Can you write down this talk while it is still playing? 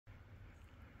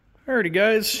Alrighty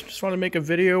guys, just want to make a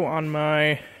video on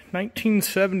my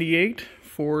 1978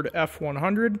 Ford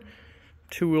F100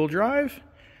 two-wheel drive.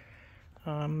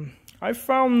 I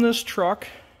found this truck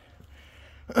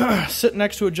sitting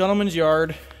next to a gentleman's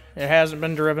yard. It hasn't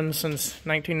been driven since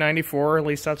 1994, at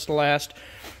least that's the last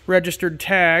registered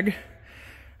tag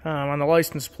on the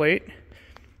license plate.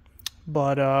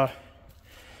 But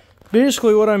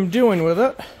basically what I'm doing with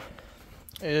it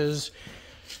is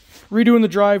redoing the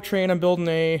drivetrain. I'm building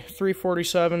a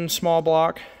 347 small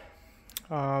block.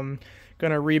 Gonna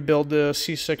rebuild the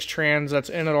C6 trans that's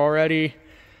in it already.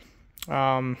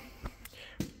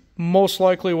 Most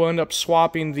likely we'll end up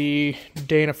swapping the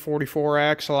Dana 44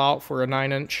 axle out for a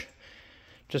 9-inch,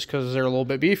 just because they're a little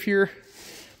bit beefier.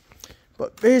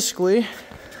 But basically,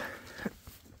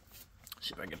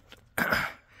 see if I can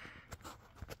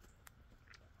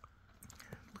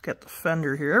look at the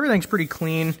fender here. Everything's pretty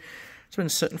clean. It's been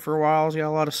sitting for a while. It's got a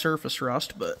lot of surface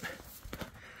rust, but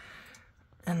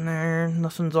in there,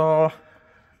 nothing's all,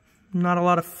 not a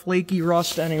lot of flaky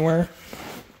rust anywhere.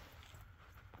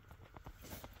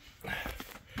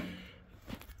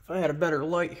 If I had a better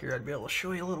light here, I'd be able to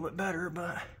show you a little bit better,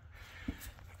 but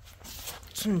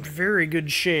it's in very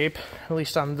good shape, at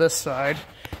least on this side.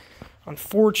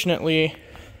 Unfortunately,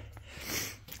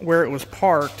 where it was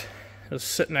parked, it was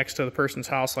sitting next to the person's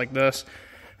house like this,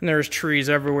 and there's trees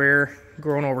everywhere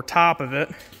growing over top of it.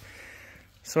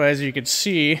 So as you can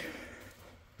see,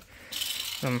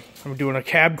 I'm doing a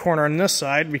cab corner on this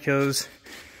side because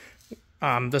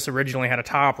this originally had a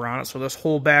topper on it. So this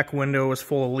whole back window was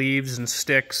full of leaves and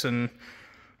sticks and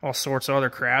all sorts of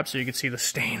other crap. So you can see the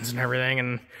stains and everything.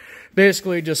 And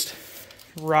basically just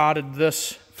rotted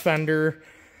this fender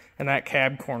and that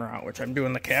cab corner out, which I'm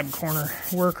doing the cab corner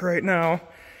work right now,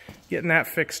 getting that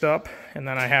fixed up. And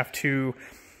then I have to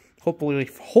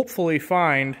hopefully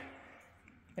find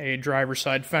a driver's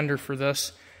side fender for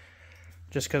this,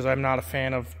 just because I'm not a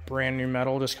fan of brand new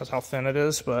metal, just because how thin it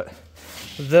is. But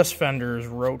this fender is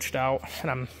roached out,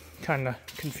 and I'm kind of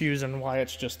confused on why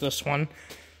it's just this one.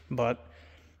 But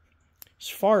as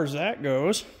far as that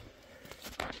goes,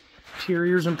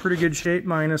 interior's in pretty good shape,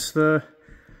 minus the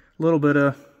little bit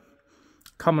of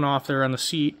coming off there on the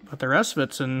seat, but the rest of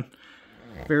it's in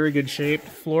very good shape.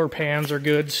 Floor pans are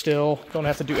good still. Don't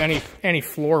have to do any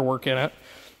floor work in it.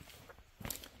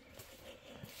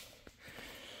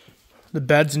 The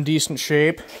bed's in decent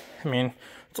shape. I mean,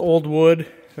 it's old wood.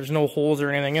 There's no holes or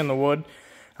anything in the wood.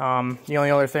 The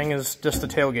only other thing is just the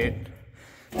tailgate.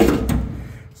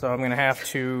 So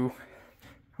I'm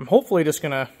hopefully just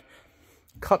gonna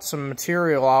cut some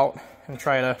material out and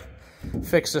try to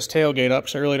fix this tailgate up,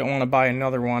 because I really don't want to buy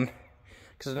another one.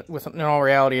 Because in all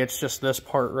reality, it's just this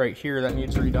part right here that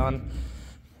needs redone.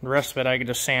 The rest of it I could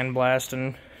just sandblast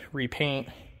and repaint.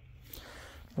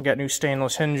 I've got new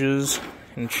stainless hinges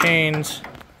and chains.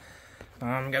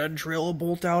 Got a drill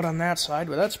bolt out on that side,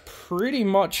 but that's pretty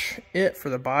much it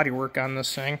for the body work on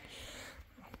this thing.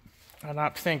 I'm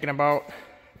not thinking about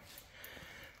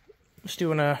just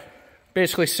doing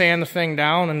basically sand the thing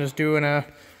down and just doing a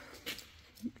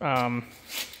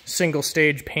single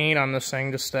stage paint on this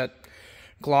thing, just that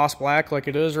gloss black like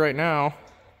it is right now.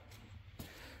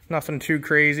 Nothing too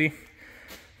crazy.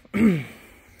 It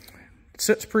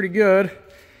sits pretty good.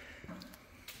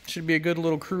 Should be a good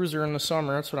little cruiser in the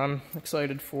summer. That's what I'm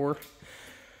excited for.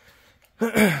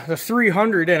 The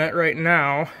 300 in it right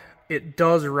now, it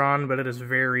does run, but it is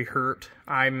very hurt.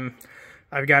 I've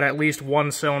got at least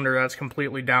one cylinder that's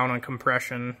completely down on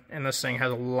compression, and this thing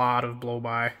has a lot of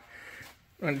blow-by.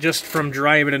 And just from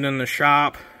driving it in the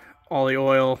shop, all the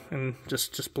oil and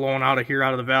just blowing out of here,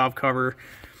 out of the valve cover.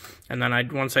 And then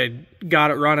once I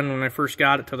got it running, when I first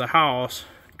got it to the house,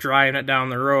 driving it down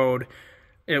the road,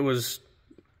 it was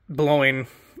blowing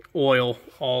oil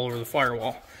all over the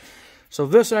firewall. So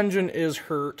this engine is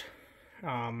hurt.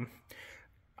 I'm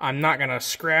not gonna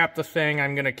scrap the thing.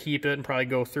 I'm gonna keep it and probably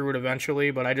go through it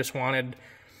eventually, but I just wanted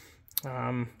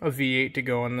a V8 to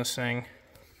go in this thing,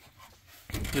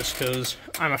 just because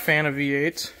I'm a fan of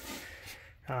V8s.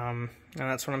 And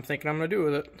that's what I'm thinking I'm gonna do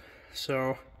with it.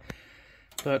 So,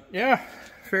 but yeah,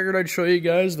 figured I'd show you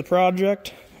guys the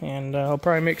project, and I'll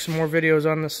probably make some more videos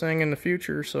on this thing in the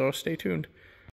future, so stay tuned.